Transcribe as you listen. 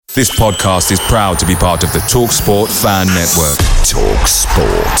This podcast is proud to be part of the TalkSport Fan Network.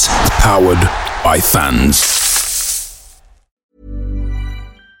 TalkSport. Powered by fans.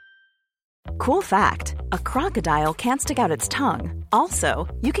 Cool fact, a crocodile can't stick out its tongue. Also,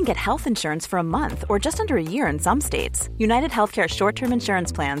 you can get health insurance for a month or just under a year in some states. United Healthcare short-term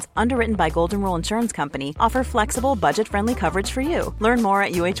insurance plans, underwritten by Golden Rule Insurance Company, offer flexible, budget-friendly coverage for you. Learn more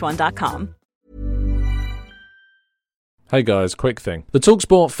at uh1.com. Hey guys, quick thing. The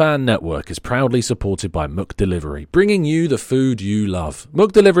TalkSport Fan Network is proudly supported by McDelivery, bringing you the food you love.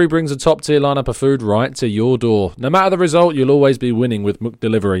 McDelivery brings a top-tier lineup of food right to your door. No matter the result, you'll always be winning with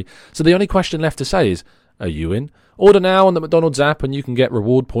McDelivery. So the only question left to say is, are you in? Order now on the McDonald's app and you can get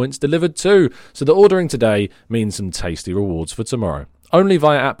reward points delivered too. So the ordering today means some tasty rewards for tomorrow. Only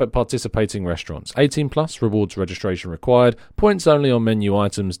via app at participating restaurants. 18 plus, rewards registration required. Points only on menu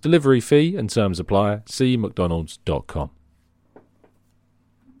items. Delivery fee and terms apply. See mcdonalds.com.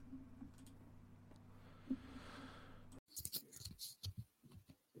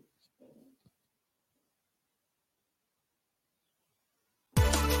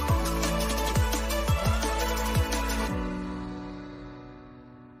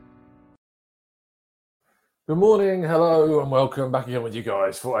 Good morning, hello, and welcome back again with you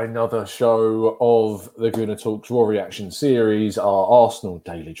guys for another show of the Gooner Talks Raw Reaction series, our Arsenal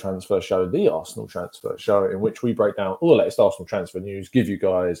daily transfer show, the Arsenal transfer show, in which we break down all the latest Arsenal transfer news, give you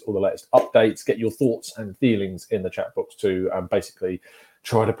guys all the latest updates, get your thoughts and feelings in the chat box too, and basically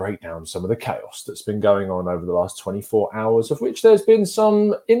try to break down some of the chaos that's been going on over the last 24 hours, of which there's been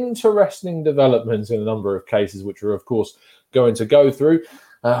some interesting developments in a number of cases, which we're, of course, going to go through.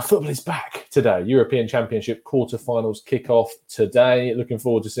 Football is back today. European Championship quarterfinals kick off today. Looking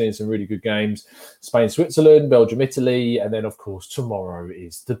forward to seeing some really good games. Spain, Switzerland, Belgium, Italy. And then, of course, tomorrow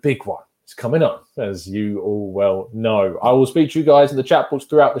is the big one. It's coming up, as you all well know. I will speak to you guys in the chat box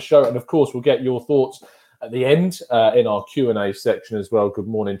throughout the show. And, of course, we'll get your thoughts at the end in our Q&A section as well. Good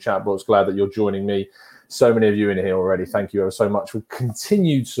morning, chat box. Glad that you're joining me. So many of you in here already. Thank you ever so much for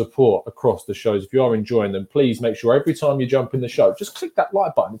continued support across the shows. If you are enjoying them, please make sure every time you jump in the show, just click that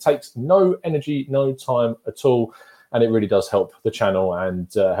like button. It takes no energy, no time at all. And it really does help the channel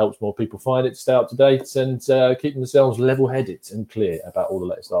and helps more people find it, stay up to date and keep themselves level-headed and clear about all the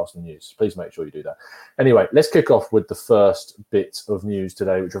latest Arsenal news. Please make sure you do that. Anyway, let's kick off with the first bit of news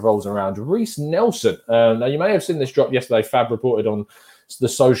today, which revolves around Reiss Nelson. Now, you may have seen this drop yesterday. Fab reported on the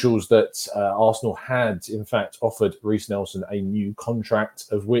socials that Arsenal had, in fact, offered Reiss Nelson a new contract,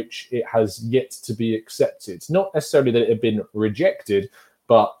 of which it has yet to be accepted. Not necessarily that it had been rejected,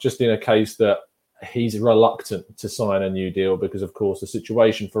 but just in a case that he's reluctant to sign a new deal because, of course, the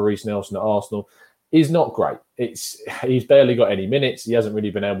situation for Reiss Nelson at Arsenal is not great. He's barely got any minutes. He hasn't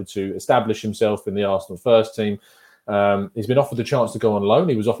really been able to establish himself in the Arsenal first team. He's been offered the chance to go on loan.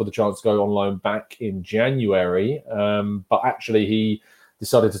 He was offered the chance to go on loan back in January, but actually he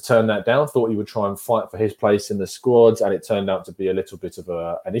decided to turn that down, thought he would try and fight for his place in the squad, and it turned out to be a little bit of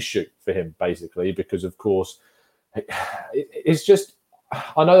an issue for him, basically, because, of course, it's just,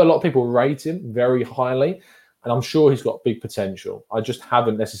 I know a lot of people rate him very highly, and I'm sure he's got big potential. I just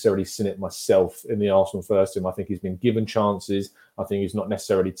haven't necessarily seen it myself in the Arsenal first team. I think he's been given chances. I think he's not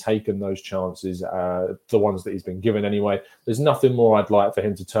necessarily taken those chances, the ones that he's been given anyway. There's nothing more I'd like for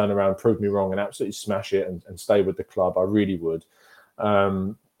him to turn around, prove me wrong, and absolutely smash it and stay with the club. I really would.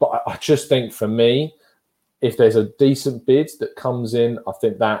 But I just think, for me, if there's a decent bid that comes in, I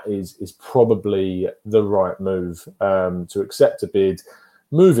think that is probably the right move, to accept a bid,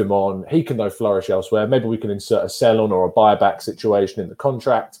 move him on. He can, though, flourish elsewhere. Maybe we can insert a sell-on or a buyback situation in the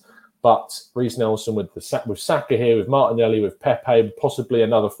contract. But Reiss Nelson with Saka here, with Martinelli, with Pepe, possibly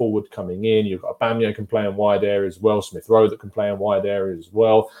another forward coming in. You've got Aubameyang can play in wide area as well. Smith Rowe that can play in wide area as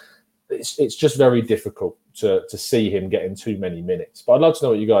well. It's just very difficult to see him getting too many minutes. But I'd love to know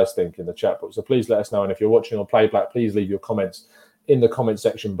what you guys think in the chat box. So please let us know. And if you're watching on Playback, please leave your comments in the comment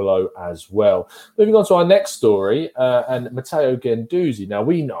section below as well. Moving on to our next story, and Matteo Guendouzi. Now,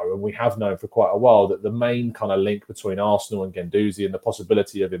 we know, and we have known for quite a while, that the main kind of link between Arsenal and Guendouzi and the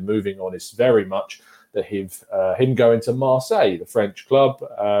possibility of him moving on is very much that him going to Marseille, the French club,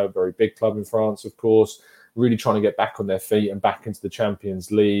 very big club in France, of course, really trying to get back on their feet and back into the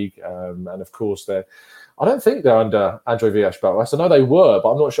Champions League. And of course, I don't think they're under Andre Villas-Boas. I know they were,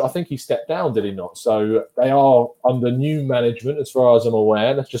 but I'm not sure. I think he stepped down, did he not? So they are under new management, as far as I'm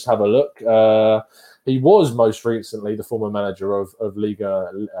aware. Let's just have a look. He was most recently the former manager of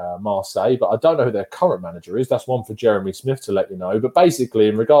Liga Marseille, but I don't know who their current manager is. That's one for Jeremy Smith to let you know. But basically,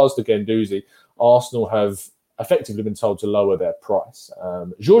 in regards to Guendouzi, Arsenal have effectively been told to lower their price.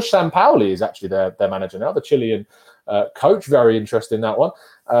 Jorge Sampaoli is actually their manager now, the Chilean coach. Very interesting, that one.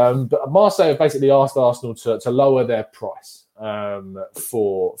 But Marseille have basically asked Arsenal to lower their price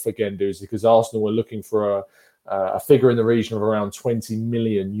for Guendouzi, because Arsenal were looking for a figure in the region of around 20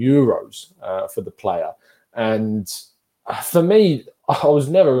 million euros for the player. And for me, I was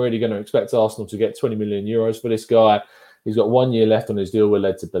never really going to expect Arsenal to get 20 million euros for this guy. He's got 1 year left on his deal, we're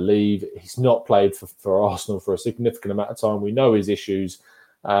led to believe. He's not played for Arsenal for a significant amount of time. We know his issues.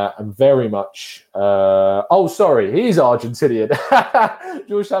 And very much... he's Argentinian.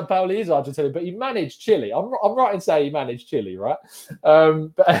 George Sampaoli is Argentinian, but he managed Chile. I'm right in saying he managed Chile, right?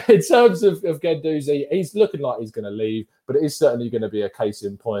 But in terms of Guendouzi, he's looking like he's going to leave, but it is certainly going to be a case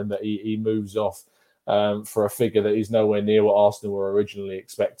in point that he moves off for a figure that is nowhere near what Arsenal were originally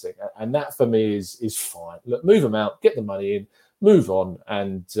expecting. And that, for me, is fine. Look, move them out, get the money in, move on,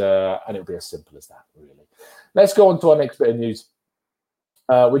 and it'll be as simple as that, really. Let's go on to our next bit of news,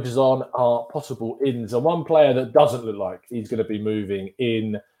 which is on our possible ins. And one player that doesn't look like he's going to be moving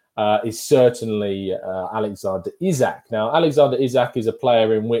in is certainly Alexander Isak. Now, Alexander Isak is a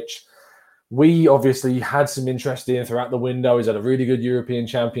player in which we obviously had some interest in throughout the window. He's had a really good European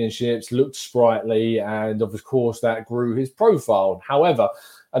Championships, looked sprightly, and of course that grew his profile. However,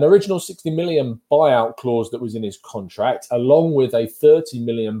 an original 60 million buyout clause that was in his contract, along with a 30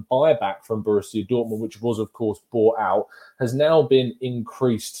 million buyback from Borussia Dortmund, which was, of course, bought out, has now been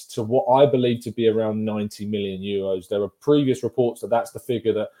increased to what I believe to be around 90 million euros. There are previous reports that that's the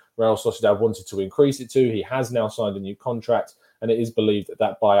figure that Real Sociedad wanted to increase it to. He has now signed a new contract, and it is believed that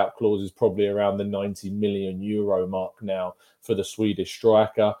that buyout clause is probably around the 90 million euro mark now for the Swedish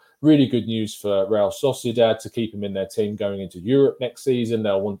striker. Really good news for Real Sociedad to keep him in their team going into Europe next season. They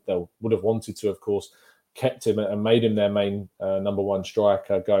would have wanted to, of course, kept him and made him their main number one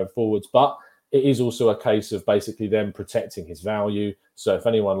striker going forwards. But it is also a case of basically them protecting his value. So if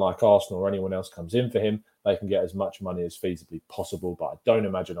anyone like Arsenal or anyone else comes in for him, they can get as much money as feasibly possible. But I don't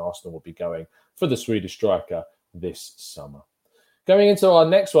imagine Arsenal will be going for the Swedish striker this summer. Going into our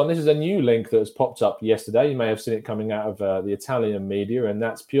next one, this is a new link that has popped up yesterday. You may have seen it coming out of the Italian media, and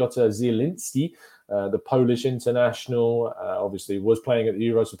that's Piotr Zielinski, the Polish international. Obviously was playing at the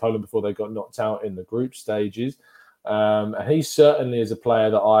Euros for Poland before they got knocked out in the group stages. And he certainly is a player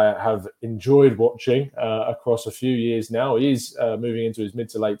that I have enjoyed watching across a few years now. He is moving into his mid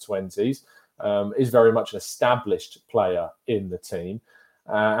to late 20s, is very much an established player in the team.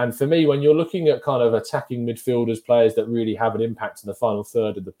 And for me, when you're looking at kind of attacking midfielders, players that really have an impact in the final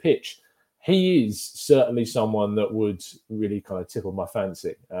third of the pitch, he is certainly someone that would really kind of tickle my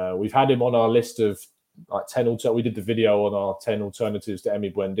fancy. We've had him on our list of like 10 we did the video on our 10 alternatives to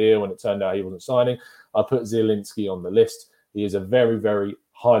Emi Buendia when it turned out he wasn't signing. I put Zielinski on the list. He is a very, very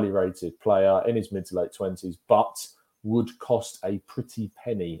highly rated player in his mid to late 20s, but would cost a pretty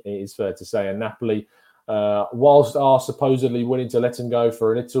penny, it is fair to say. And Napoli, whilst are supposedly willing to let him go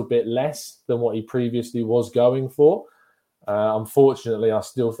for a little bit less than what he previously was going for, unfortunately, I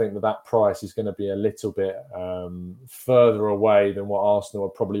still think that price is going to be a little bit further away than what Arsenal are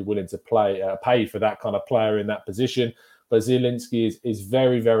probably willing to pay for that kind of player in that position. But Zielinski is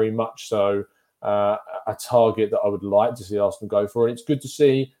very, very much so a target that I would like to see Arsenal go for. And it's good to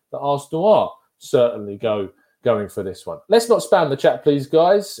see that Arsenal are certainly going for this one. Let's not spam the chat, please,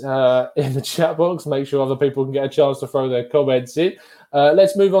 guys, in the chat box. Make sure other people can get a chance to throw their comments in.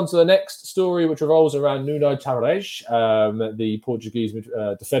 Let's move on to the next story, which revolves around Nuno Tavares, the Portuguese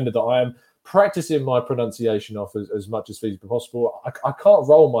defender that I am practicing my pronunciation of as much as feasibly possible. I can't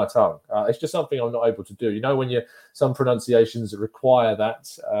roll my tongue. It's just something I'm not able to do. You know, when some pronunciations require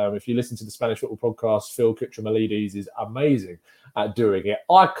that. If you listen to the Spanish Football Podcast, Phil Kitramalides is amazing at doing it.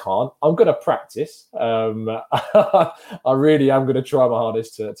 I can't. I'm going to practice. I really am going to try my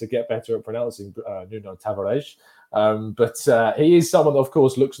hardest to get better at pronouncing Nuno Tavares. But he is someone that, of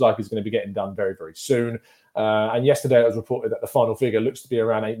course, looks like he's going to be getting done very, very soon. And yesterday it was reported that the final figure looks to be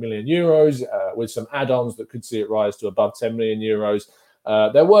around 8 million euros, with some add-ons that could see it rise to above 10 million euros.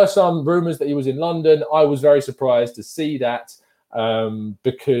 There were some rumours that he was in London. I was very surprised to see that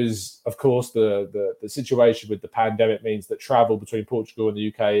because, of course, the situation with the pandemic means that travel between Portugal and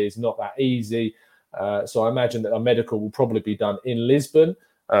the UK is not that easy. So I imagine that a medical will probably be done in Lisbon.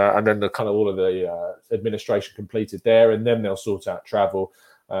 And then all of the administration completed there, and then they'll sort out travel.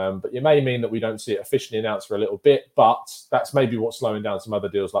 But it may mean that we don't see it officially announced for a little bit, but that's maybe what's slowing down some other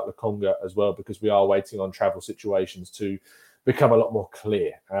deals like the Conga as well, because we are waiting on travel situations to become a lot more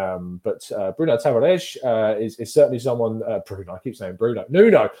clear. But Bruno Tavares is certainly someone,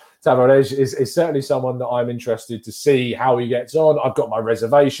 Nuno Tavares is certainly someone that I'm interested to see how he gets on. I've got my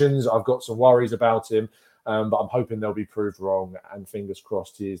reservations. I've got some worries about him. But I'm hoping they'll be proved wrong, and fingers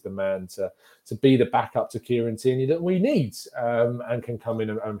crossed he is the man to be the backup to Kieran Tierney that we need, and can come in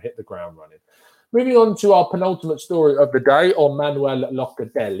and hit the ground running. Moving on to our penultimate story of the day on Manuel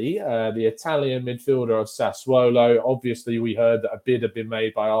Locatelli, the Italian midfielder of Sassuolo. Obviously, we heard that a bid had been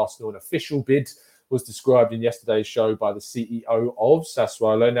made by Arsenal. An official bid was described in yesterday's show by the CEO of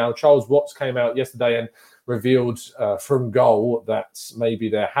Sassuolo. Now, Charles Watts came out yesterday and revealed from goal that maybe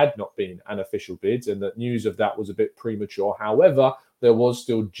there had not been an official bid and that news of that was a bit premature. However, there was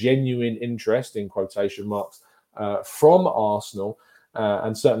still genuine interest, in quotation marks, from Arsenal.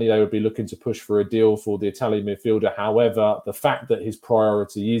 And certainly they would be looking to push for a deal for the Italian midfielder. However, the fact that his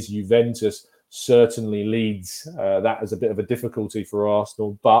priority is Juventus certainly leads that as a bit of a difficulty for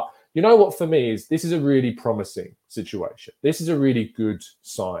Arsenal. But you know what, for me, is this is a really promising situation. This is a really good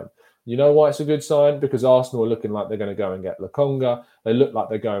sign. You know why it's a good sign? Because Arsenal are looking like they're going to go and get Lokonga. They look like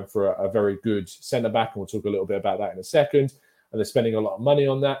they're going for a very good centre-back, and we'll talk a little bit about that in a second. And they're spending a lot of money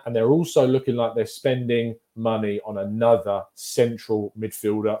on that. And they're also looking like they're spending money on another central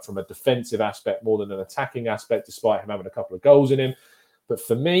midfielder from a defensive aspect more than an attacking aspect, despite him having a couple of goals in him. But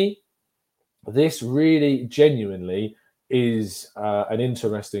for me, this really genuinely is an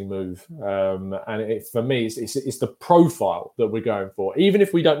interesting move. And for me, it's the profile that we're going for. Even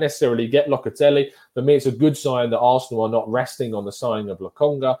if we don't necessarily get Locatelli, for me, it's a good sign that Arsenal are not resting on the signing of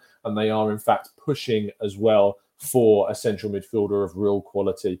Lokonga, and they are, in fact, pushing as well for a central midfielder of real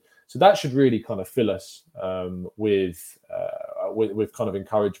quality. So that should really kind of fill us with kind of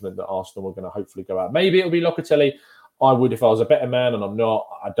encouragement that Arsenal are going to hopefully go out. Maybe it'll be Locatelli. I would, if I was a better man, and I'm not,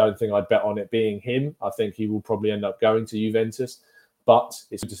 I don't think I'd bet on it being him. I think he will probably end up going to Juventus. But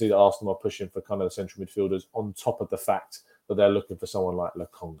it's good to see that Arsenal are pushing for kind of the central midfielders on top of the fact that they're looking for someone like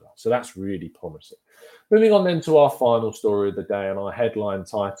Lokonga. So that's really promising. Moving on then to our final story of the day and our headline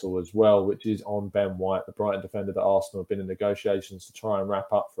title as well, which is on Ben White, the Brighton defender that Arsenal have been in negotiations to try and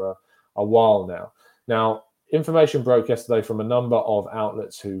wrap up for a while now. Now, information broke yesterday from a number of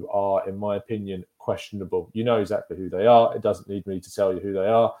outlets who are, in my opinion, questionable. You know exactly who they are. It doesn't need me to tell you who they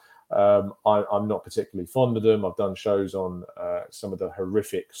are. I'm not particularly fond of them. I've done shows on some of the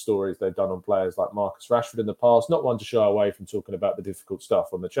horrific stories they've done on players like Marcus Rashford in the past. Not one to shy away from talking about the difficult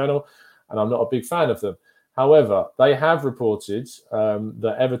stuff on the channel, and I'm not a big fan of them. However, they have reported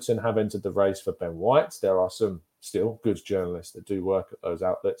that Everton have entered the race for Ben White. There are some still good journalists that do work at those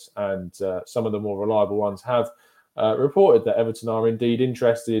outlets, and some of the more reliable ones have reported that Everton are indeed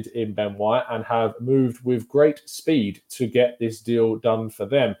interested in Ben White and have moved with great speed to get this deal done for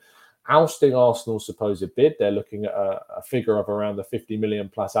them. Ousting Arsenal's supposed bid, they're looking at a figure of around the 50 million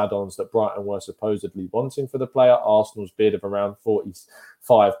plus add-ons that Brighton were supposedly wanting for the player. Arsenal's bid of around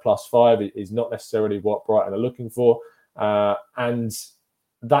 45 plus 5 is not necessarily what Brighton are looking for. And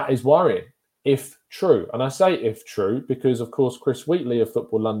that is worrying, if true. And I say if true because, of course, Chris Wheatley of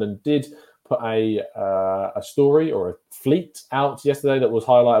Football London did put a story or a fleet out yesterday that was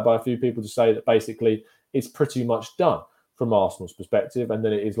highlighted by a few people to say that basically it's pretty much done from Arsenal's perspective, and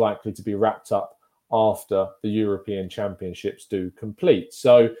then it is likely to be wrapped up after the European Championships do complete.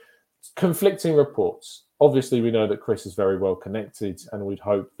 So, conflicting reports. Obviously, we know that Chris is very well connected, and we'd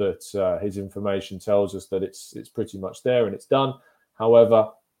hope that his information tells us that it's pretty much there and it's done. However,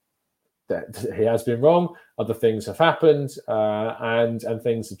 that he has been wrong. Other things have happened, and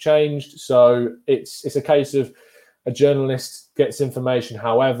things have changed. So it's a case of a journalist gets information.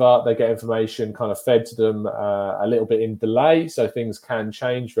 However, they get information kind of fed to them a little bit in delay. So things can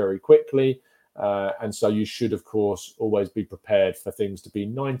change very quickly. And so you should, of course, always be prepared for things to be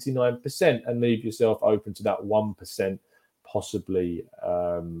 99% and leave yourself open to that 1% possibly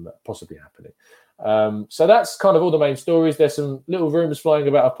happening. So that's kind of all the main stories. There's some little rumours flying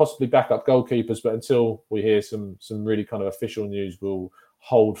about possibly backup goalkeepers, but until we hear some really kind of official news, we'll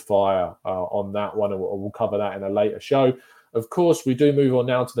hold fire on that one, and we'll cover that in a later show. Of course, we do move on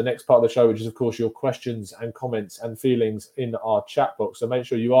now to the next part of the show, which is, of course, your questions and comments and feelings in our chat box. So make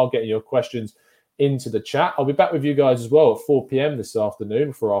sure you are getting your questions into the chat. I'll be back with you guys as well at 4 p.m. this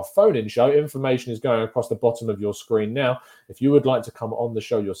afternoon for our phone-in show. Information is going across the bottom of your screen now. If you would like to come on the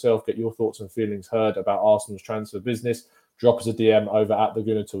show yourself, get your thoughts and feelings heard about Arsenal's transfer business, drop us a DM over at the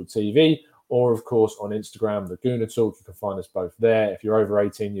Gooner Talk TV, or, of course, on Instagram, the Gooner Talk. You can find us both there. If you're over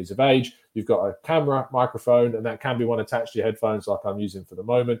 18 years of age, you've got a camera, microphone, and that can be one attached to your headphones like I'm using for the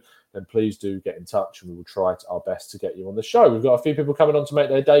moment, then please do get in touch and we will try our best to get you on the show. We've got a few people coming on to make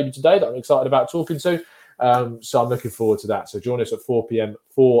their debut today that I'm excited about talking to. So I'm looking forward to that. So join us at 4 p.m.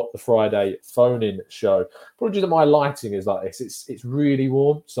 for the Friday phone-in show. Apologies that my lighting is like this. It's really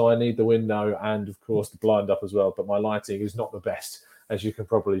warm, so I need the window and, of course, the blind up as well. But my lighting is not the best as you can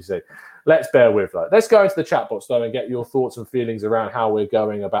probably see. Let's bear with that. Let's go into the chat box, though, and get your thoughts and feelings around how we're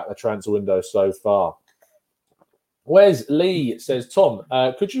going about the transfer window so far. Wes Lee says, Tom,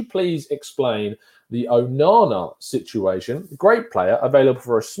 could you please explain the Onana situation? Great player, available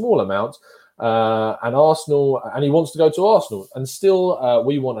for a small amount, and Arsenal, and he wants to go to Arsenal. And still,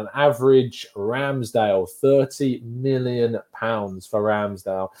 we want an average Ramsdale, £30 million for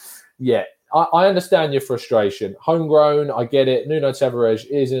Ramsdale. Yeah, I understand your frustration. Homegrown, I get it. Nuno Tavares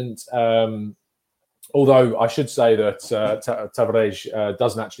isn't. Although I should say that Tavares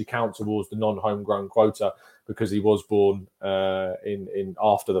doesn't actually count towards the non-homegrown quota because he was born in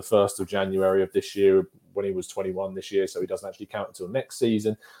after the 1st of January of this year when he was 21 this year, so he doesn't actually count until next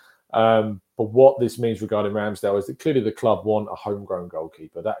season. But what this means regarding Ramsdale is that clearly the club want a homegrown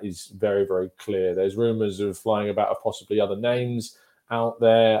goalkeeper. That is very, very clear. There's rumours of flying about of possibly other names out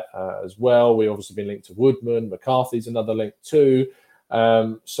there as well. We've obviously been linked to Woodman. McCarthy's another link too.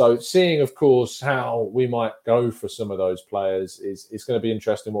 So seeing, of course, how we might go for some of those players is going to be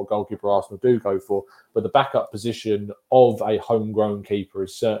interesting what goalkeeper Arsenal do go for. But the backup position of a homegrown keeper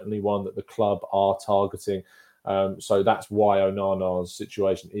is certainly one that the club are targeting. So that's why Onana's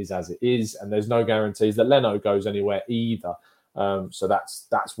situation is as it is. And there's no guarantees that Leno goes anywhere either. So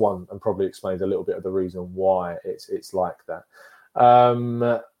that's one, and probably explains a little bit of the reason why it's like that.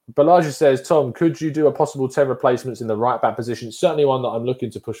 Balaja says, Tom, could you do a possible 10 replacements in the right-back position? Certainly one that I'm looking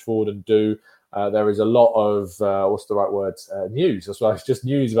to push forward and do. There is a lot of, news. I suppose just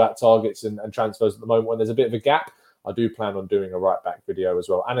news about targets and transfers at the moment when there's a bit of a gap. I do plan on doing a right-back video as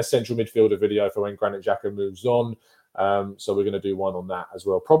well and a central midfielder video for when Granit Xhaka moves on. So we're going to do one on that as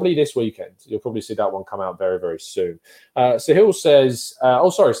well, probably this weekend. You'll probably see that one come out very, very soon. Sahil says,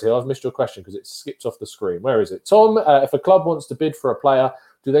 sorry, Sahil, I've missed your question because it skipped off the screen. Where is it? Tom, if a club wants to bid for a player,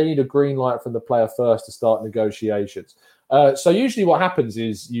 do they need a green light from the player first to start negotiations? So usually what happens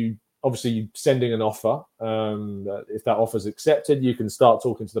is you sending an offer. If that offer is accepted, you can start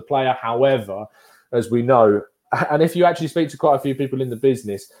talking to the player. However, as we know, and if you actually speak to quite a few people in the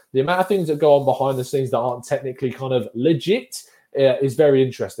business, the amount of things that go on behind the scenes that aren't technically kind of legit is very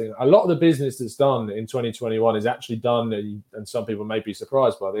interesting. A lot of the business that's done in 2021 is actually done, and some people may be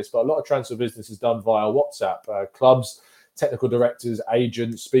surprised by this, but a lot of transfer business is done via WhatsApp. Clubs, technical directors,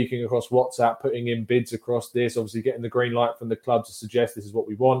 agents speaking across WhatsApp, putting in bids across this, obviously getting the green light from the club to suggest this is what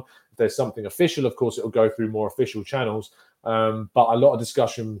we want. If there's something official, of course, it will go through more official channels. But a lot of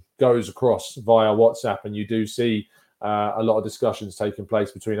discussion goes across via WhatsApp, and you do see a lot of discussions taking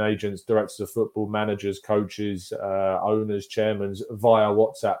place between agents, directors of football, managers, coaches, owners, chairmen via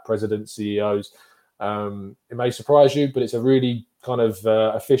WhatsApp, presidents, CEOs. It may surprise you, but it's a really kind of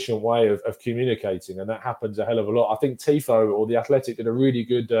efficient way of communicating, and that happens a hell of a lot. I think Tifo or The Athletic did a really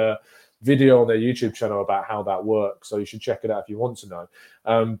good video on their YouTube channel about how that works, so you should check it out if you want to know.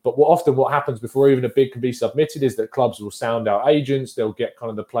 But what happens before even a bid can be submitted is that clubs will sound out agents. They'll get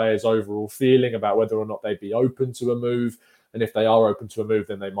kind of the players' overall feeling about whether or not they'd be open to a move. And if they are open to a move,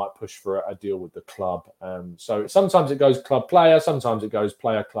 then they might push for a deal with the club. So sometimes it goes club-player, sometimes it goes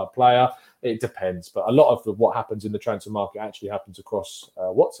player-club-player. It depends. But a lot of what happens in the transfer market actually happens across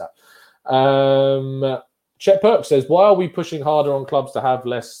WhatsApp. Chet Perk says, why are we pushing harder on clubs to have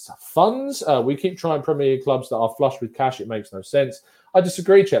less funds? We keep trying Premier League clubs that are flush with cash. It makes no sense. I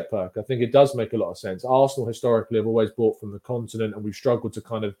disagree, Chet Perk. I think it does make a lot of sense. Arsenal historically have always bought from the continent, and we've struggled to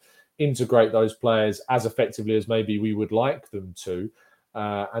kind of integrate those players as effectively as maybe we would like them to.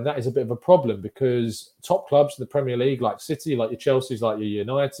 And that is a bit of a problem because top clubs in the Premier League, like City, like your Chelseas, like your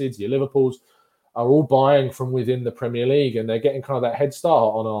Uniteds, your Liverpools, are all buying from within the Premier League, and they're getting kind of that head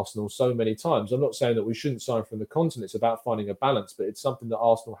start on Arsenal so many times. I'm not saying that we shouldn't sign from the continent. It's about finding a balance, but it's something that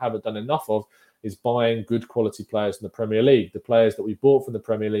Arsenal haven't done enough of, is buying good quality players in the Premier League. The players that we bought from the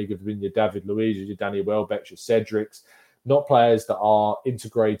Premier League have been your David Luiz, your Danny Welbeck, your Cedrics, not players that are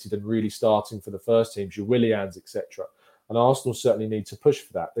integrated and really starting for the first teams, your Willians, etc. And Arsenal certainly need to push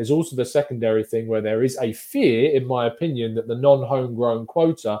for that. There's also the secondary thing where there is a fear, in my opinion, that the non-homegrown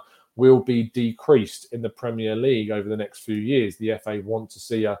quota will be decreased in the Premier League over the next few years. The FA want to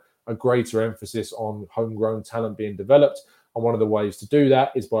see a greater emphasis on homegrown talent being developed. And one of the ways to do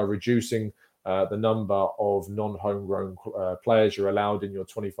that is by reducing the number of non-homegrown players you're allowed in your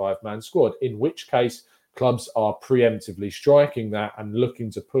 25-man squad, in which case clubs are preemptively striking that and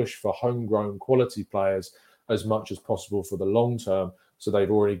looking to push for homegrown quality players as much as possible for the long term. So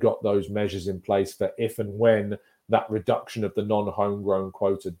they've already got those measures in place for if and when that reduction of the non-homegrown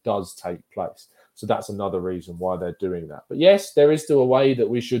quota does take place. So that's another reason why they're doing that. But yes, there is still a way that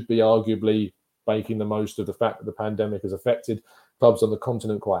we should be arguably making the most of the fact that the pandemic has affected clubs on the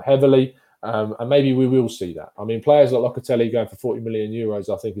continent quite heavily. And maybe we will see that. I mean, players like Locatelli going for 40 million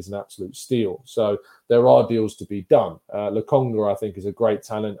euros, I think, is an absolute steal. So there are deals to be done. Lokonga, I think, is a great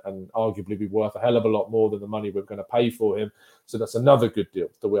talent and arguably be worth a hell of a lot more than the money we're going to pay for him. So that's another good deal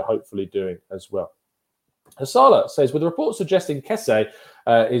that we're hopefully doing as well. Hasala says, with the report suggesting Kesse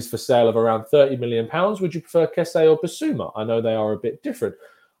is for sale of around £30 million, would you prefer Kesse or Basuma? I know they are a bit different.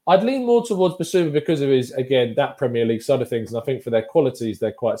 I'd lean more towards Basuma because of his, again, that Premier League side of things. And I think for their qualities,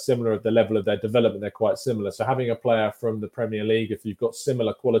 they're quite similar. At the level of their development, they're quite similar. So having a player from the Premier League, if you've got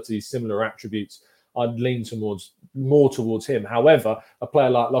similar qualities, similar attributes, I'd lean more towards him. However, a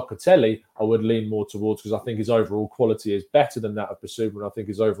player like Locatelli, I would lean more towards because I think his overall quality is better than that of Basuma. And I think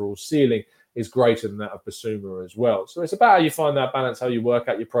his overall ceiling is greater than that of Basuma as well. So it's about how you find that balance, how you work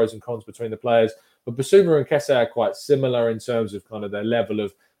out your pros and cons between the players. But Basuma and Kesse are quite similar in terms of kind of their level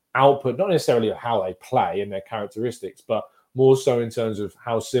of output, not necessarily how they play and their characteristics, but more so in terms of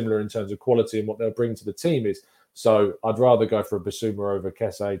how similar in terms of quality and what they'll bring to the team is. So I'd rather go for a Basuma over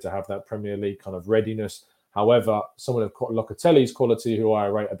Kesse to have that Premier League kind of readiness. However, someone of Locatelli's quality, who I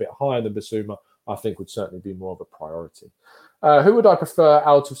rate a bit higher than Basuma, I think would certainly be more of a priority. Who would I prefer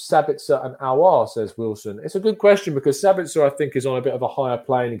out of Sabitzer and Aouar, says Wilson? It's a good question because Sabitzer, I think, is on a bit of a higher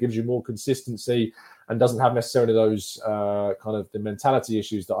plane and gives you more consistency and doesn't have necessarily those kind of the mentality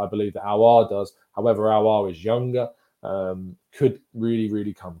issues that I believe that Aouar does. However, Aouar is younger, could really,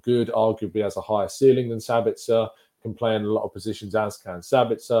 really come good, arguably has a higher ceiling than Sabitzer, can play in a lot of positions as can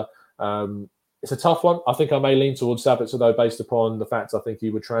Sabitzer. It's a tough one. I think I may lean towards Sabitzer, though, based upon the fact I think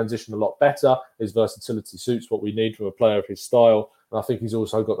he would transition a lot better. His versatility suits what we need from a player of his style. And I think he's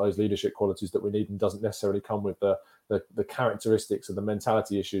also got those leadership qualities that we need and doesn't necessarily come with the characteristics of the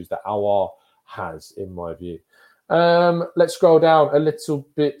mentality issues that Aouar has, in my view. Let's scroll down a little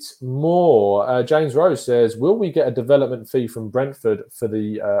bit more. James Rose says, will we get a development fee from Brentford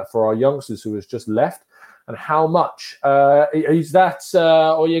for our youngsters who has just left? And how much? Is that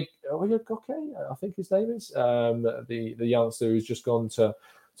Oyegoke? I think his name is the youngster who's just gone to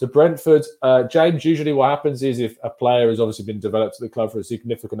Brentford. James, usually what happens is if a player has obviously been developed at the club for a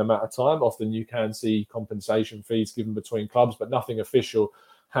significant amount of time, often you can see compensation fees given between clubs, but nothing official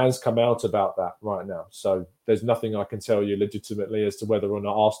has come out about that right now. So there's nothing I can tell you legitimately as to whether or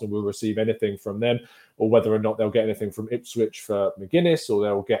not Arsenal will receive anything from them or whether or not they'll get anything from Ipswich for McGuinness or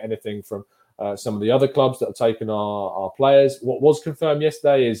they'll get anything from some of the other clubs that have taken our players. What was confirmed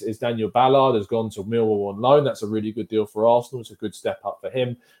yesterday is Daniel Ballard has gone to Millwall on loan. That's a really good deal for Arsenal. It's a good step up for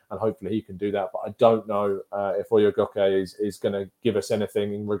him, and hopefully he can do that. But I don't know if Oyegoke is going to give us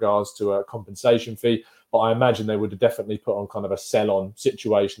anything in regards to a compensation fee. But I imagine they would have definitely put on kind of a sell-on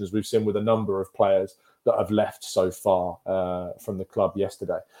situation, as we've seen with a number of players that have left so far from the club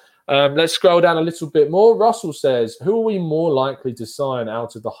yesterday. Let's scroll down a little bit more. Russell says, who are we more likely to sign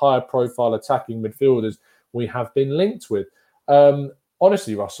out of the higher profile attacking midfielders we have been linked with?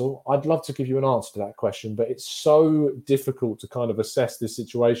 Honestly, Russell, I'd love to give you an answer to that question, but it's so difficult to kind of assess this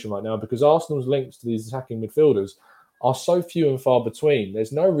situation right now because Arsenal's links to these attacking midfielders are so few and far between.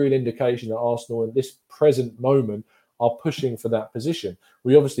 There's no real indication that Arsenal at this present moment are pushing for that position.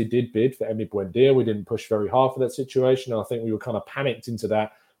 We obviously did bid for Emi Buendia. We didn't push very hard for that situation. I think we were kind of panicked into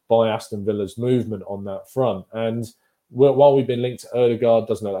that by Aston Villa's movement on that front. And while we've been linked to Odegaard,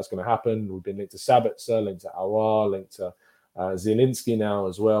 doesn't know that's going to happen. We've been linked to Sabitzer, linked to Aouar, linked to Zielinski now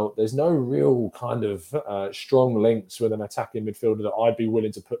as well. There's no real kind of strong links with an attacking midfielder that I'd be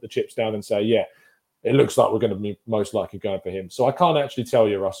willing to put the chips down and say, yeah, it looks like we're going to be most likely going for him. So I can't actually tell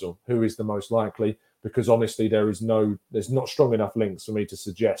you, Russell, who is the most likely, because honestly, there's not strong enough links for me to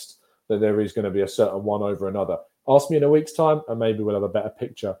suggest that there is going to be a certain one over another. Ask me in a week's time, and maybe we'll have a better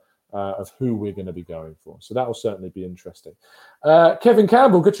picture of who we're going to be going for. So that will certainly be interesting. Kevin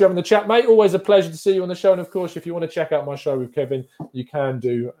Campbell, good to have in the chat, mate. Always a pleasure to see you on the show. And of course, if you want to check out my show with Kevin, you can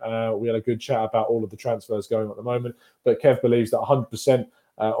do. We had a good chat about all of the transfers going on at the moment. But Kev believes that 100%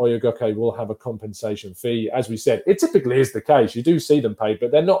 Oyegoke will have a compensation fee. As we said, it typically is the case. You do see them paid, but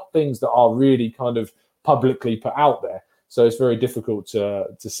they're not things that are really kind of publicly put out there. So it's very difficult to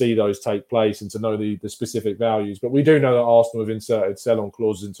see those take place and to know the specific values. But we do know that Arsenal have inserted sell-on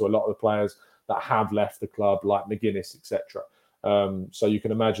clauses into a lot of the players that have left the club, like McGuinness, etc. So you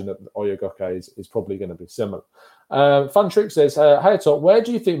can imagine that Oyegoke is probably going to be similar. Fun Trick says, hey, Top, where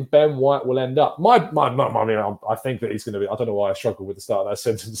do you think Ben White will end up? I think that he's going to be, I don't know why I struggle with the start of that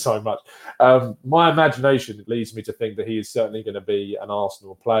sentence so much. My imagination leads me to think that he is certainly going to be an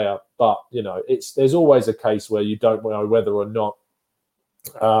Arsenal player. But, there's always a case where you don't know whether or not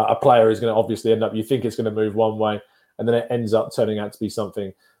a player is going to obviously end up, you think it's going to move one way, and then it ends up turning out to be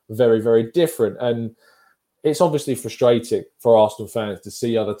something very, very different. And it's obviously frustrating for Arsenal fans to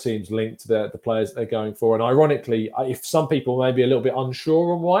see other teams linked to the players they're going for. And ironically, if some people may be a little bit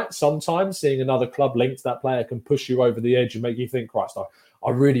unsure on White, sometimes seeing another club linked to that player can push you over the edge and make you think, Christ, I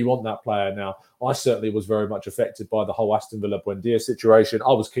really want that player now. I certainly was very much affected by the whole Aston Villa Buendia situation.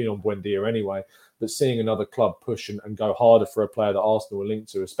 I was keen on Buendia anyway, but seeing another club push and go harder for a player that Arsenal were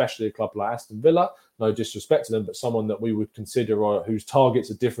linked to, especially a club like Aston Villa, no disrespect to them, but someone that we would consider whose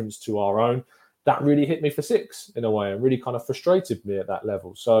targets are different to our own, that really hit me for six in a way and really kind of frustrated me at that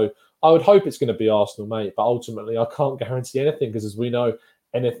level. So I would hope it's going to be Arsenal, mate, but ultimately I can't guarantee anything because, as we know,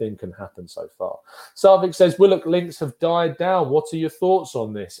 anything can happen so far. Sarvik says, Willock links have died down. What are your thoughts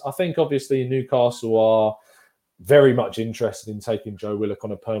on this? I think obviously Newcastle are very much interested in taking Joe Willock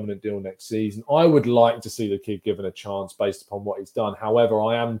on a permanent deal next season. I would like to see the kid given a chance based upon what he's done. However,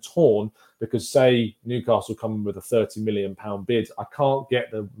 I am torn because, say, Newcastle come in with a £30 million bid. I can't get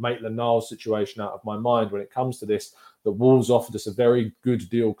the Maitland-Niles situation out of my mind when it comes to this, that Wolves offered us a very good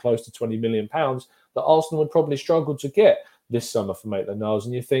deal, close to £20 million, that Arsenal would probably struggle to get this summer for Maitland-Niles.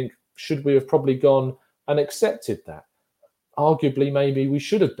 And you think, should we have probably gone and accepted that? Arguably, maybe we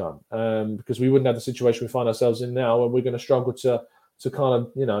should have done, because we wouldn't have the situation we find ourselves in now, and we're going to struggle to kind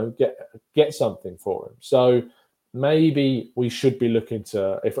of get something for him. So maybe we should be looking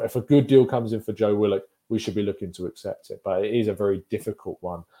to, if a good deal comes in for Joe Willock, we should be looking to accept it. But it is a very difficult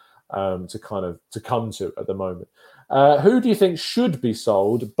one to come to at the moment. Who do you think should be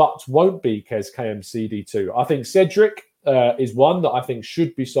sold but won't be, Kez KMCD2? I think Cedric is one that I think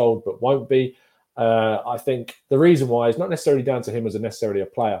should be sold but won't be. I think the reason why is not necessarily down to him as necessarily a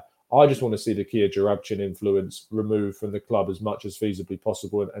player. I just want to see the Kia Jarabchin influence removed from the club as much as feasibly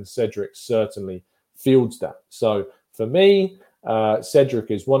possible, and Cedric certainly fields that. So for me, Cedric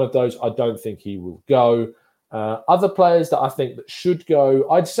is one of those. I don't think he will go. Other players that I think that should go,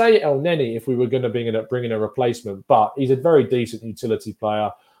 I'd say El Neni if we were going to bring in a replacement, but he's a very decent utility player.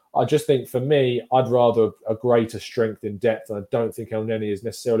 I just think for me, I'd rather a greater strength in depth. I don't think El Neni is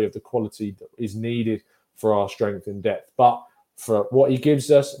necessarily of the quality that is needed for our strength in depth. But for what he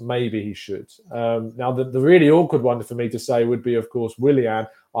gives us, maybe he should. Now, the really awkward one for me to say would be, of course, Willian.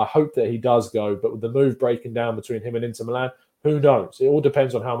 I hope that he does go. But with the move breaking down between him and Inter Milan, who knows? It all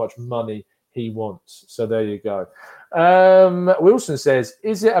depends on how much money he wants. So there you go. Wilson says,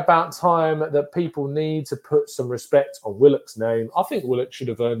 is it about time that people need to put some respect on Willock's name? I think Willock should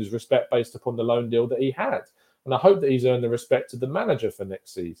have earned his respect based upon the loan deal that he had. And I hope that he's earned the respect of the manager for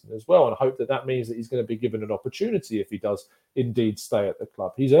next season as well. And I hope that that means that he's going to be given an opportunity if he does indeed stay at the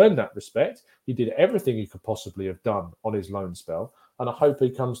club. He's earned that respect. He did everything he could possibly have done on his loan spell. And I hope he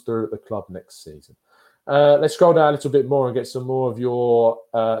comes through at the club next season. Let's scroll down a little bit more and get some more of your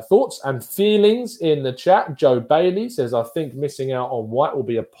thoughts and feelings in the chat. Joe Bailey says, I think missing out on White will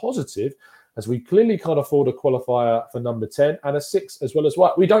be a positive, as we clearly can't afford a qualifier for number 10 and a 6 as well as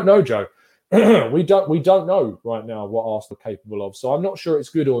White. We don't know, Joe. we don't know right now what Arsenal are capable of. So I'm not sure it's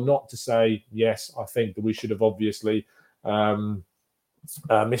good or not to say, yes, I think that we should have obviously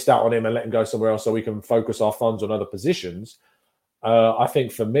missed out on him and let him go somewhere else so we can focus our funds on other positions. I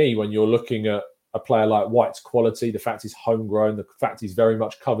think for me, when you're looking at a player like White's quality, the fact he's homegrown, the fact he's very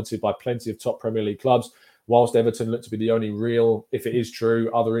much coveted by plenty of top Premier League clubs, whilst Everton look to be the only real, if it is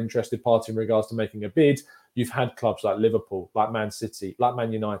true, other interested party in regards to making a bid, you've had clubs like Liverpool, like Man City, like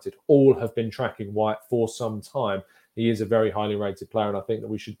Man United, all have been tracking White for some time. He is a very highly rated player, and I think that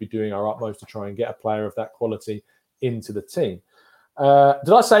we should be doing our utmost to try and get a player of that quality into the team.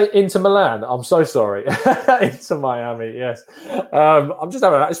 Did I say Inter Milan? I'm so sorry. Inter Miami, yes. I'm just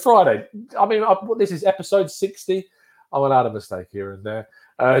having that. It's Friday. I mean, this is episode 60. I'm allowed a mistake here and there.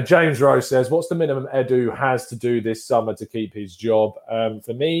 James Rose says, what's the minimum Edu has to do this summer to keep his job?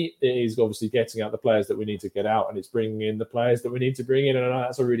 For me, it is obviously getting out the players that we need to get out, and it's bringing in the players that we need to bring in. And I know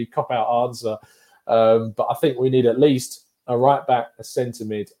that's a really cop-out answer. But I think we need at least a right back, a centre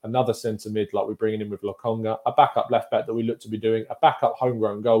mid, another centre mid like we're bringing in with Lokonga, a backup left back that we look to be doing, a backup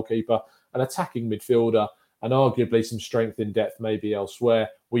homegrown goalkeeper, an attacking midfielder, and arguably some strength in depth maybe elsewhere.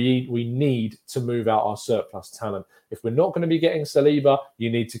 We need to move out our surplus talent. If we're not going to be getting Saliba,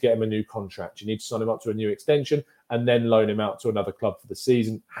 you need to get him a new contract. You need to sign him up to a new extension and then loan him out to another club for the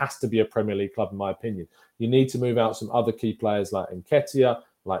season. Has to be a Premier League club, in my opinion. You need to move out some other key players like Nketiah,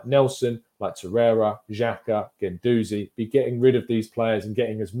 like Nelson, like Torreira, Xhaka, Guendouzi, be getting rid of these players and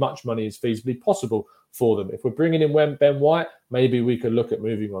getting as much money as feasibly possible for them. If we're bringing in Ben White, maybe we could look at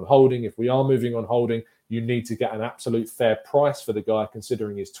moving on Holding. If we are moving on Holding, you need to get an absolute fair price for the guy,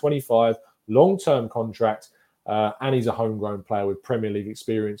 considering his 25 long-term contract, and he's a homegrown player with Premier League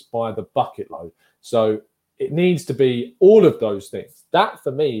experience by the bucket load. So It needs to be all of those things. That,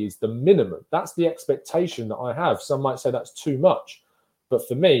 for me, is the minimum. That's the expectation that I have. Some might say that's too much. But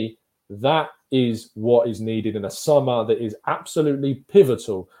for me, that is what is needed in a summer that is absolutely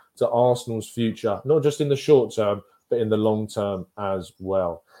pivotal to Arsenal's future, not just in the short term, but in the long term as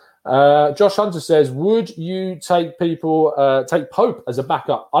well. Josh Hunter says, would you take Pope as a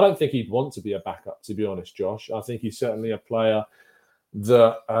backup? I don't think he'd want to be a backup, to be honest, Josh. I think he's certainly a player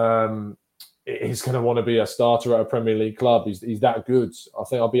that he's going to want to be a starter at a Premier League club. He's that good. I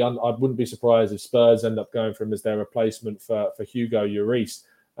think I wouldn't be surprised if Spurs end up going for him as their replacement for Hugo Lloris.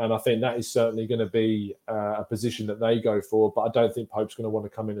 And I think that is certainly going to be a position that they go for. But I don't think Pope's going to want to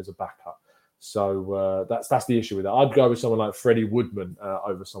come in as a backup. So that's the issue with that. I'd go with someone like Freddie Woodman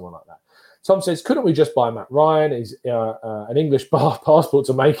over someone like that. Tom says, couldn't we just buy Matt Ryan? He's an English passport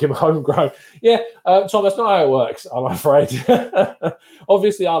to make him homegrown. Yeah, Tom, that's not how it works, I'm afraid.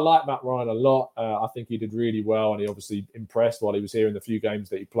 Obviously, I like Matt Ryan a lot. I think he did really well, and he obviously impressed while he was here in the few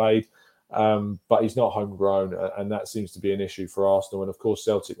games that he played. But he's not homegrown, and that seems to be an issue for Arsenal. And, of course,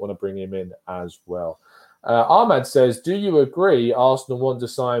 Celtic want to bring him in as well. Ahmad says, do you agree Arsenal want to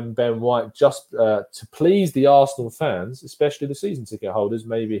sign Ben White just to please the Arsenal fans, especially the season ticket holders?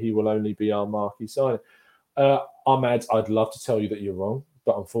 Maybe he will only be our marquee signing. Ahmad, I'd love to tell you that you're wrong,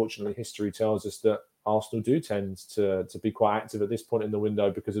 but unfortunately history tells us that Arsenal do tend to be quite active at this point in the window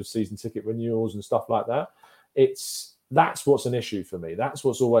because of season ticket renewals and stuff like that. That's what's an issue for me. That's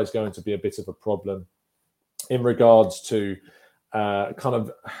what's always going to be a bit of a problem in regards to kind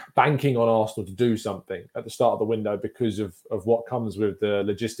of banking on Arsenal to do something at the start of the window because of what comes with the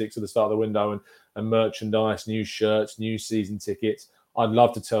logistics at the start of the window and merchandise, new shirts, new season tickets. I'd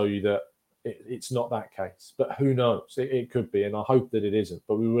love to tell you that it's not that case, but who knows? It could be, and I hope that it isn't,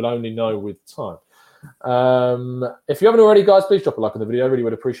 but we will only know with time. If you haven't already, guys, please drop a like on the video. I really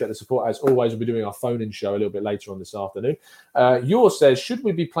would appreciate the support. As always, we'll be doing our phone-in show a little bit later on this afternoon. Yours says, should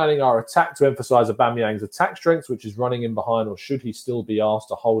we be planning our attack to emphasise Aubameyang's attack strengths, which is running in behind, or should he still be asked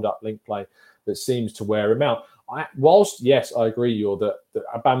to hold up link play that seems to wear him out? Whilst, yes, I agree, that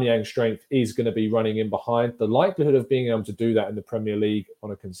Aubameyang's strength is going to be running in behind, the likelihood of being able to do that in the Premier League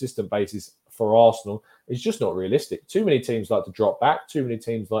on a consistent basis for Arsenal is just not realistic. Too many teams like to drop back. Too many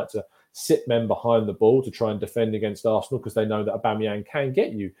teams like to sit men behind the ball to try and defend against Arsenal because they know that Aubameyang can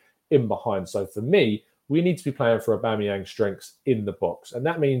get you in behind. So for me, we need to be playing for Aubameyang's strengths in the box. And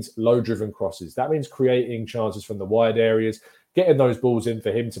that means low-driven crosses. That means creating chances from the wide areas, getting those balls in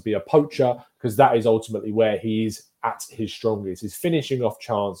for him to be a poacher, because that is ultimately where he is at his strongest. He's finishing off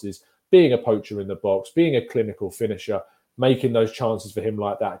chances, being a poacher in the box, being a clinical finisher, making those chances for him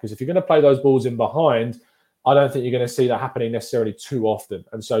like that. Because if you're going to play those balls in behind, I don't think you're going to see that happening necessarily too often.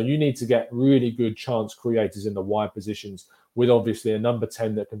 And so you need to get really good chance creators in the wide positions with obviously a number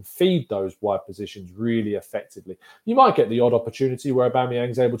 10 that can feed those wide positions really effectively. You might get the odd opportunity where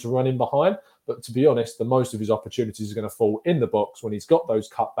Aubameyang's able to run in behind, but to be honest, the most of his opportunities are going to fall in the box when he's got those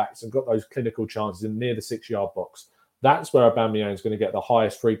cutbacks and got those clinical chances in near the 6-yard box. That's where Aubameyang's going to get the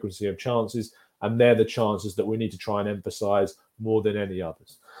highest frequency of chances, and they're the chances that we need to try and emphasise more than any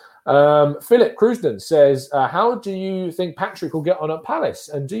others. Philip Crusden says, how do you think Patrick will get on at Palace?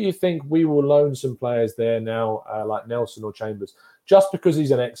 And do you think we will loan some players there now, like Nelson or Chambers? Just because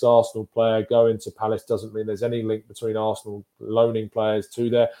he's an ex-Arsenal player going to Palace doesn't mean there's any link between Arsenal loaning players to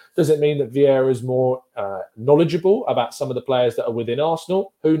there. Does it mean that Vieira is more knowledgeable about some of the players that are within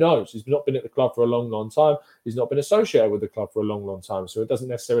Arsenal? Who knows? He's not been at the club for a long, long time. He's not been associated with the club for a long, long time. So it doesn't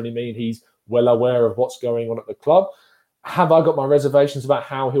necessarily mean he's well aware of what's going on at the club. Have I got my reservations about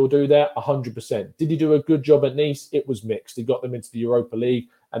how he'll do that? 100%. Did he do a good job at Nice? It was mixed. He got them into the Europa League,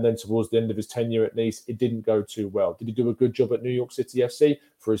 and then towards the end of his tenure at Nice, it didn't go too well. Did he do a good job at New York City FC?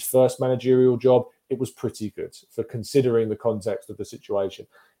 For his first managerial job, it was pretty good for considering the context of the situation.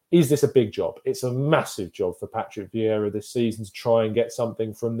 Is this a big job? It's a massive job for Patrick Vieira this season to try and get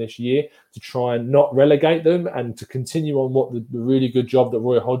something from this year, to try and not relegate them and to continue on what the really good job that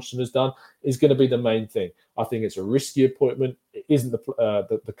Roy Hodgson has done is going to be the main thing. I think it's a risky appointment. It isn't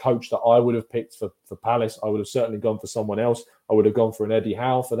the coach that I would have picked for Palace. I would have certainly gone for someone else. I would have gone for an Eddie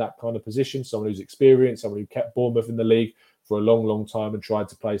Howe for that kind of position, someone who's experienced, someone who kept Bournemouth in the league for a long, long time and tried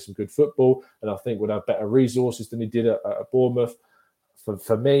to play some good football, and I think would have better resources than he did at Bournemouth.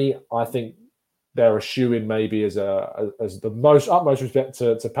 For me, I think they're a shoe-in maybe as the utmost respect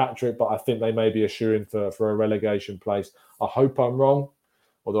to Patrick, but I think they may be a shoe-in for a relegation place. I hope I'm wrong,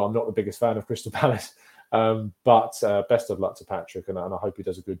 although I'm not the biggest fan of Crystal Palace. But best of luck to Patrick, and I hope he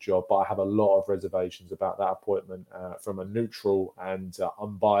does a good job. But I have a lot of reservations about that appointment from a neutral and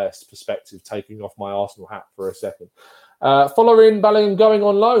unbiased perspective, taking off my Arsenal hat for a second. Following Balogun going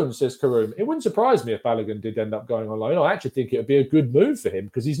on loan, says Karoom. It wouldn't surprise me if Balogun did end up going on loan. I actually think it would be a good move for him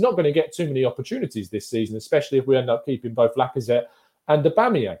because he's not going to get too many opportunities this season, especially if we end up keeping both Lacazette and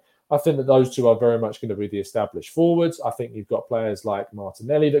Aubameyang. I think that those two are very much going to be the established forwards. I think you've got players like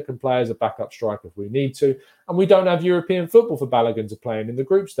Martinelli that can play as a backup striker if we need to. And we don't have European football for Balogun to play in the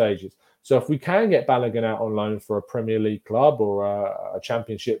group stages. So if we can get Balogun out on loan for a Premier League club or a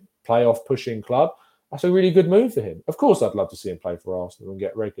Championship playoff pushing club, that's a really good move for him. Of course, I'd love to see him play for Arsenal and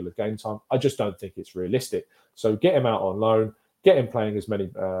get regular game time. I just don't think it's realistic. So get him out on loan, get him playing as many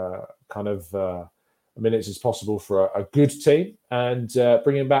minutes as possible for a good team, and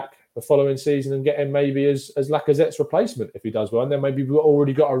bring him back the following season and get him maybe as Lacazette's replacement if he does well. And then maybe we've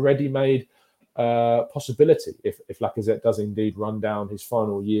already got a ready-made possibility if Lacazette does indeed run down his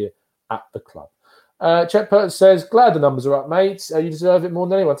final year at the club. Chet Pert says, glad the numbers are up, mate. You deserve it more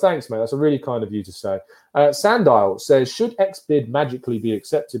than anyone. Thanks, mate. That's a really kind of you to say. Sandile says, should X-Bid magically be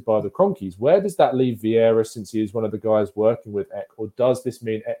accepted by the Cronkies? Where does that leave Vieira since he is one of the guys working with Ek? Or does this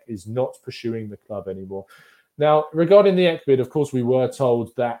mean Ek is not pursuing the club anymore? Now, regarding the Ek bid, of course, we were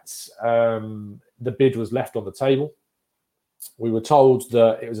told that the bid was left on the table. We were told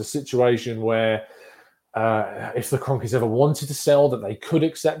that it was a situation where if the Cronkies ever wanted to sell, that they could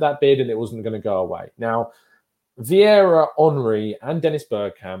accept that bid and it wasn't going to go away. Now, Vieira, Henry and Dennis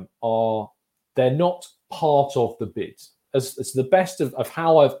Bergkamp they're not part of the bid. It's the best of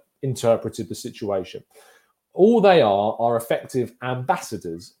how I've interpreted the situation. All they are effective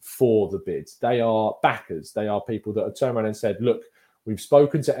ambassadors for the bid. They are backers. They are people that have turned around and said, look, we've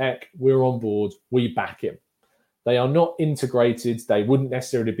spoken to Ek, we're on board, we back him. They are not integrated. They wouldn't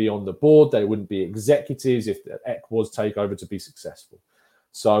necessarily be on the board. They wouldn't be executives if Ek was takeover to be successful.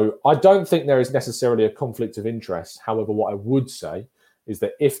 So I don't think there is necessarily a conflict of interest. However, what I would say is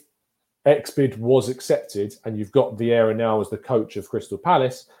that if Ek's bid was accepted and you've got Vieira now as the coach of Crystal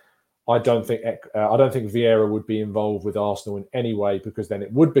Palace, I don't think Vieira would be involved with Arsenal in any way, because then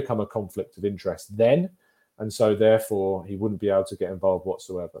it would become a conflict of interest then. And so therefore he wouldn't be able to get involved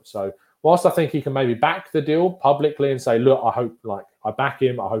whatsoever. So whilst I think he can maybe back the deal publicly and say, look, I back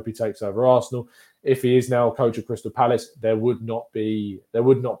him. I hope he takes over Arsenal. If he is now coach of Crystal Palace, there would not be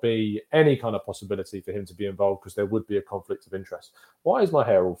any kind of possibility for him to be involved, because there would be a conflict of interest. Why is my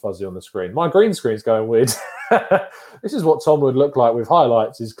hair all fuzzy on the screen? My green screen's going weird. This is what Tom would look like with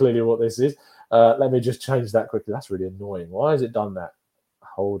highlights, is clearly what this is. Let me just change that quickly. That's really annoying. Why has it done that?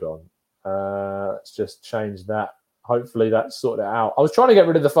 Hold on. Let's just change that. Hopefully that's sorted it out. I was trying to get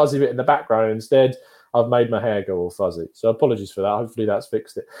rid of the fuzzy bit in the background, and instead I've made my hair go all fuzzy. So apologies for that. Hopefully that's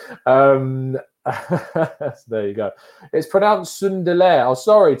fixed it. There you go. It's pronounced Sunderland. Oh,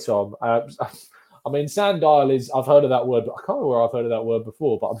 sorry, Tom. I mean, Sandile is, I've heard of that word, but I can't remember where I've heard of that word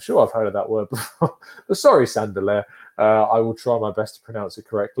before, but I'm sure I've heard of that word before. But sorry, Sandile. I will try my best to pronounce it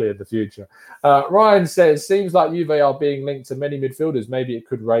correctly in the future. Ryan says, seems like Juve are being linked to many midfielders. Maybe it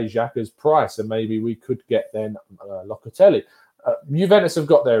could raise Xhaka's price, and maybe we could get then Locatelli. Juventus have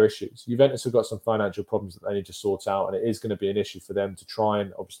got their issues. Juventus have got some financial problems that they need to sort out, and it is going to be an issue for them to try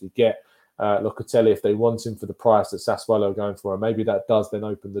and obviously get Locatelli if they want him for the price that Sassuolo are going for. And maybe that does then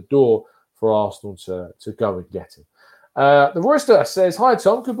open the door for Arsenal to go and get him. The Royster says, hi,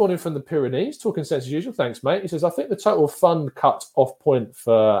 Tom. Good morning from the Pyrenees. Talking sense as usual. Thanks, mate. He says, I think the total fund cut-off point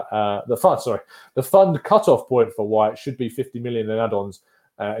for the fund cut-off point for White should be 50 million in add-ons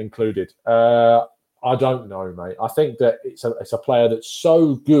included. I don't know, mate. I think that it's a player that's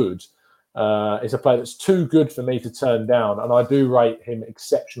so good. It's a player that's too good for me to turn down. And I do rate him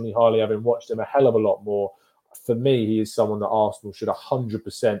exceptionally highly, having watched him a hell of a lot more. For me, he is someone that Arsenal should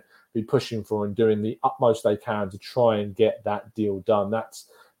 100% be pushing for and doing the utmost they can to try and get that deal done.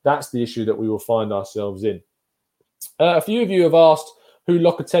 That's the issue that we will find ourselves in. A few of you have asked who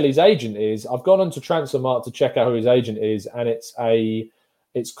Locatelli's agent is. I've gone on to Transfermarkt to check out who his agent is, and it's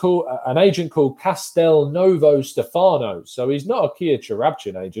called an agent called Castelnuovo Stefano. So he's not a Kia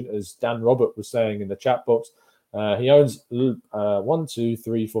Cherabchin agent, as Dan Robert was saying in the chat box. He owns 6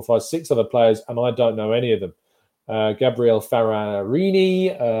 other players, and I don't know any of them. Gabriel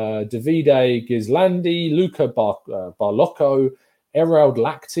Ferrarini, Davide Ghislandi, Luca Barlocco, Erald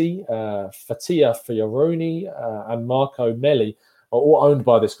Lacti, Fatia Fioroni, and Marco Melli are all owned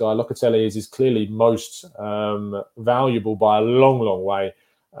by this guy. Locatelli is clearly most valuable by a long, long way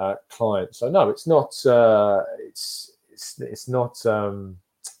client. So no, it's not. It's not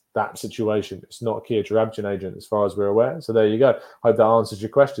that situation. It's not a Kia Trabzon agent as far as we're aware. So there you go. Hope that answers your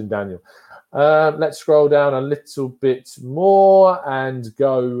question, Daniel. Let's scroll down a little bit more and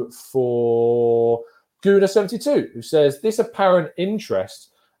go for Guna72, who says, this apparent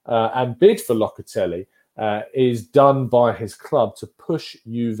interest and bid for Locatelli is done by his club to push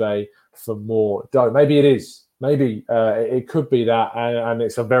Juve for more dough. Maybe it is. Maybe it could be that, and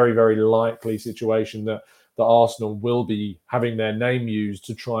it's a very, very likely situation that Arsenal will be having their name used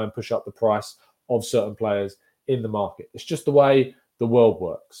to try and push up the price of certain players in the market. It's just the way the world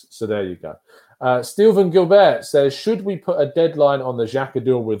works. So there you go. Steven Gilbert says, should we put a deadline on the Xhaka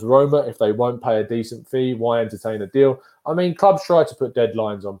deal with Roma if they won't pay a decent fee? Why entertain a deal? I mean, clubs try to put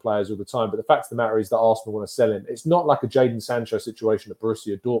deadlines on players all the time, but the fact of the matter is that Arsenal want to sell him. It's not like a Jadon Sancho situation at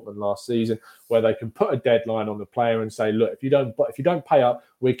Borussia Dortmund last season where they can put a deadline on the player and say, look, if you don't pay up,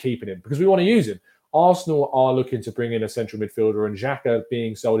 we're keeping him because we want to use him. Arsenal are looking to bring in a central midfielder, and Xhaka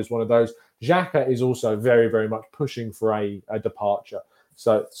being sold is one of those. Xhaka is also very, very much pushing for a departure.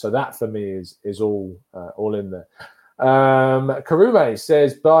 So that for me is all in there. Karume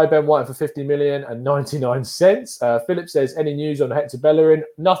says, buy Ben White for 50 million and 99 cents. Philip says, any news on Hector Bellerin?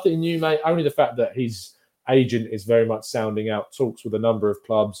 Nothing new, mate. Only the fact that his agent is very much sounding out talks with a number of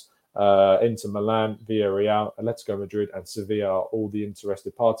clubs. Inter Milan, Villarreal, Atletico Madrid and Sevilla are all the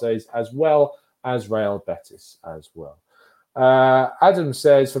interested parties, as well as Real Betis as well. Adam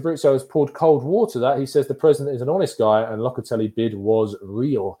says, Fabrizio has poured cold water that. He says the president is an honest guy and Locatelli bid was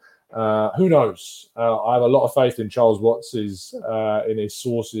real. Who knows? I have a lot of faith in Charles Watts's, in his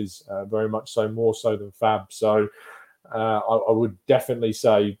sources, very much so, more so than Fab. So I would definitely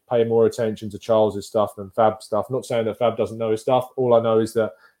say pay more attention to Charles's stuff than Fab's stuff. Not saying that Fab doesn't know his stuff. All I know is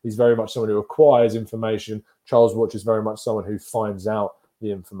that he's very much someone who acquires information. Charles Watts is very much someone who finds out the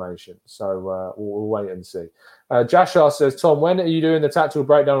information. So we'll wait and see. Jashar says, Tom, when are you doing the tactical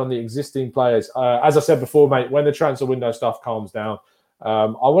breakdown on the existing players? As I said before, mate, when the transfer window stuff calms down, I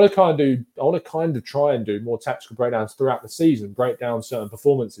want to kind of try and do more tactical breakdowns throughout the season, break down certain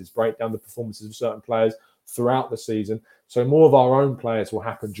performances, break down the performances of certain players throughout the season. So more of our own players will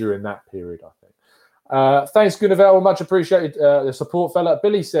happen during that period, I think. Thanks, Gunavel. Much appreciated the support, fella.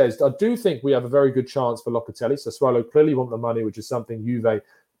 Billy says, I do think we have a very good chance for Locatelli. So Swallow clearly want the money, which is something Juve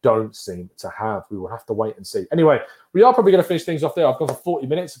don't seem to have. We will have to wait and see. Anyway, we are probably going to finish things off there. I've gone for 40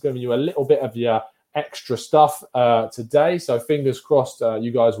 minutes. I'm giving you a little bit of your extra stuff today. So fingers crossed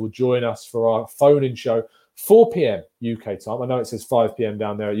you guys will join us for our phone-in show, 4 p.m. UK time. I know it says 5 p.m.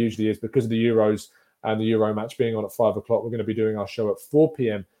 down there. It usually is because of the Euros and the Euro match being on at 5 o'clock. We're going to be doing our show at 4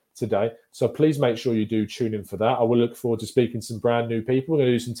 p.m. today. So please make sure you do tune in for that. I will look forward to speaking to some brand new people. We're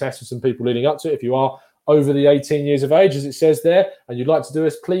going to do some tests with some people leading up to it. If you are over the 18 years of age, as it says there, and you'd like to do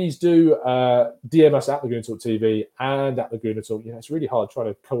us, please do DM us at Laguna Talk TV and at Laguna Talk. It's really hard trying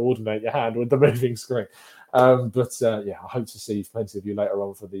to coordinate your hand with the moving screen. I hope to see plenty of you later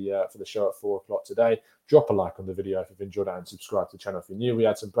on for the show at 4 o'clock today. Drop a like on the video if you've enjoyed it and subscribe to the channel if you're new. We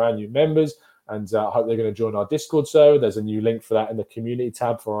had some brand new members, and I hope they're going to join our Discord server. There's a new link for that in the community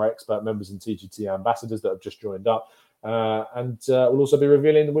tab for our expert members and TGT ambassadors that have just joined up. We'll also be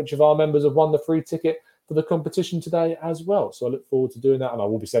revealing which of our members have won the free ticket for the competition today as well. So I look forward to doing that, and I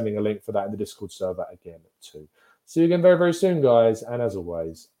will be sending a link for that in the Discord server again too. See you again very, very soon, guys. And as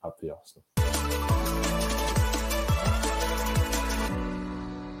always, up the Arsenal.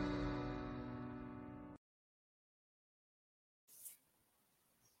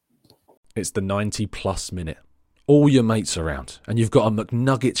 It's the 90-plus minute. All your mates around, and you've got a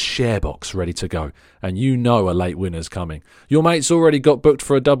McNuggets share box ready to go, and you know a late winner's coming. Your mate's already got booked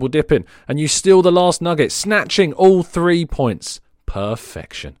for a double dipping, and you steal the last nugget, snatching all 3 points.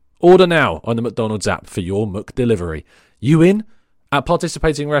 Perfection. Order now on the McDonald's app for your McDelivery. You in? At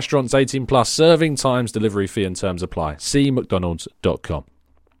participating restaurants, 18 plus, serving times, delivery fee and terms apply. See mcdonalds.com.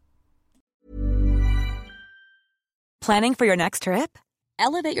 Planning for your next trip?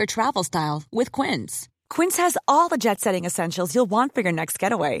 Elevate your travel style with Quince. Quince has all the jet-setting essentials you'll want for your next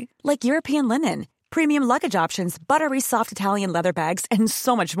getaway, like European linen, premium luggage options, buttery soft Italian leather bags, and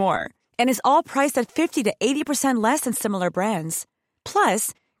so much more. And is all priced at 50 to 80% less than similar brands.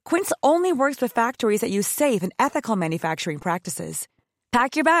 Plus, Quince only works with factories that use safe and ethical manufacturing practices.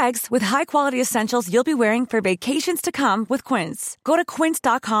 Pack your bags with high-quality essentials you'll be wearing for vacations to come with Quince. Go to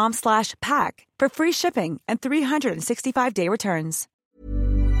quince.com/pack for free shipping and 365-day returns.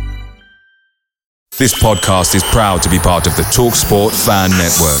 This podcast is proud to be part of the TalkSport Fan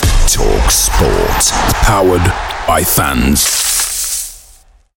Network. TalkSport. Powered by fans.